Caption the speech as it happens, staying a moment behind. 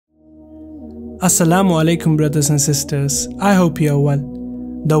Assalamu alaikum brothers and sisters, I hope you are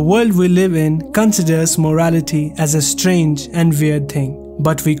well. The world we live in considers morality as a strange and weird thing,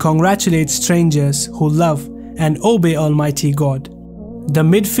 but we congratulate strangers who love and obey Almighty God. The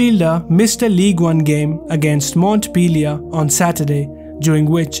midfielder missed a League One game against Montpellier on Saturday, during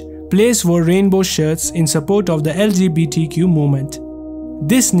which players wore rainbow shirts in support of the LGBTQ movement.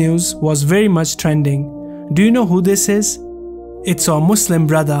 This news was very much trending. Do you know who this is? It's our Muslim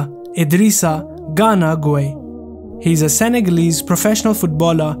brother, Idrissa Gana Gueye. He's a Senegalese professional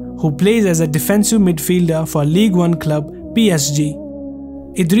footballer who plays as a defensive midfielder for League One club PSG.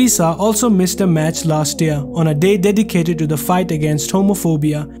 Idrissa also missed a match last year on a day dedicated to the fight against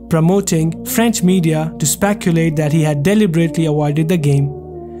homophobia, promoting French media to speculate that he had deliberately avoided the game.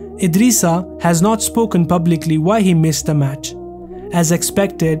 Idrissa has not spoken publicly why he missed the match. As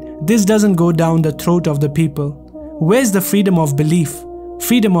expected, this doesn't go down the throat of the people. Where's the freedom of belief?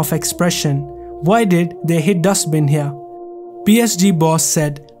 Freedom of expression? Why did they hit dustbin here? PSG boss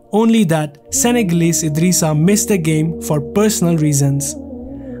said only that Senegalese Idrissa missed the game for personal reasons.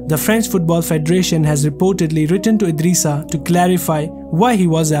 The French Football Federation has reportedly written to Idrissa to clarify why he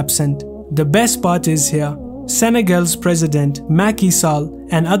was absent. The best part is here. Senegal's president Macky Sall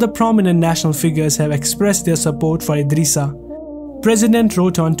and other prominent national figures have expressed their support for Idrissa. President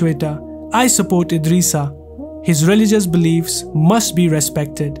wrote on Twitter, "I support Idrissa. His religious beliefs must be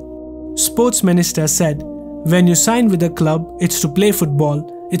respected." Sports Minister said, "When you sign with a club, it's to play football.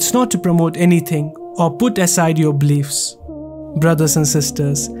 It's not to promote anything or put aside your beliefs." Brothers and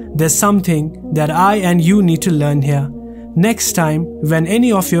sisters, there's something that I and you need to learn here. Next time, when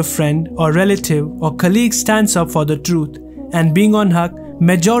any of your friend or relative or colleague stands up for the truth, and being on haq,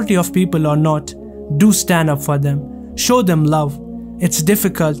 majority of people or not, do stand up for them. Show them love. It's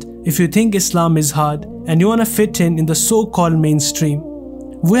difficult if you think Islam is hard and you want to fit in the so-called mainstream.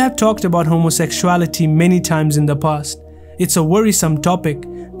 We have talked about homosexuality many times in the past. It's a worrisome topic.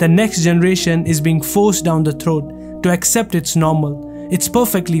 The next generation is being forced down the throat to accept it's normal. It's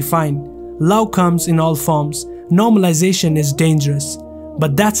perfectly fine. Love comes in all forms. Normalization is dangerous.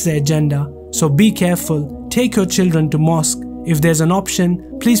 But that's the agenda. So be careful. Take your children to mosque. If there's an option,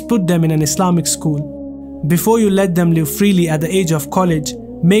 please put them in an Islamic school. Before you let them live freely at the age of college,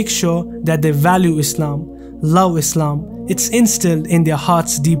 make sure that they value Islam, love Islam. It's instilled in their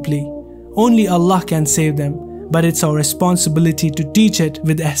hearts deeply. Only Allah can save them, but it's our responsibility to teach it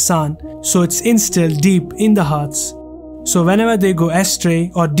with ihsan, so it's instilled deep in the hearts. So whenever they go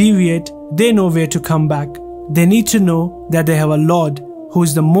astray or deviate, they know where to come back. They need to know that they have a Lord who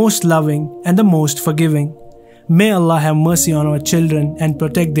is the most loving and the most forgiving. May Allah have mercy on our children and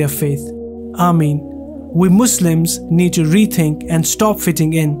protect their faith. Ameen. We Muslims need to rethink and stop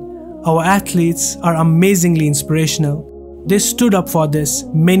fitting in. Our athletes are amazingly inspirational. They stood up for this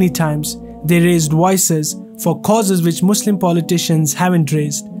many times. They raised voices for causes which Muslim politicians haven't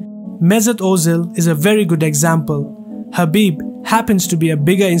raised. Mesut Ozil is a very good example. Habib happens to be a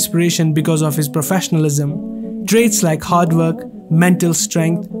bigger inspiration because of his professionalism. Traits like hard work, mental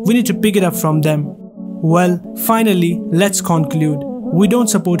strength, we need to pick it up from them. Well, finally, let's conclude. We don't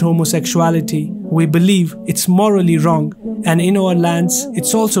support homosexuality. We believe it's morally wrong, and in our lands,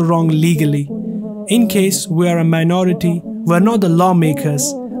 it's also wrong legally. In case we are a minority, we're not the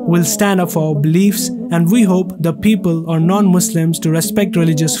lawmakers. We'll stand up for our beliefs, and we hope the people or non-Muslims to respect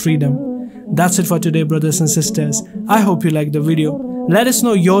religious freedom. That's it for today, brothers and sisters. I hope you liked the video. Let us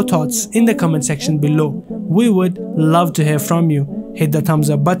know your thoughts in the comment section below. We would love to hear from you. Hit the thumbs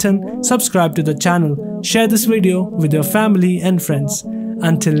up button, subscribe to the channel, share this video with your family and friends.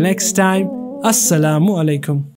 Until next time, Assalamu alaikum.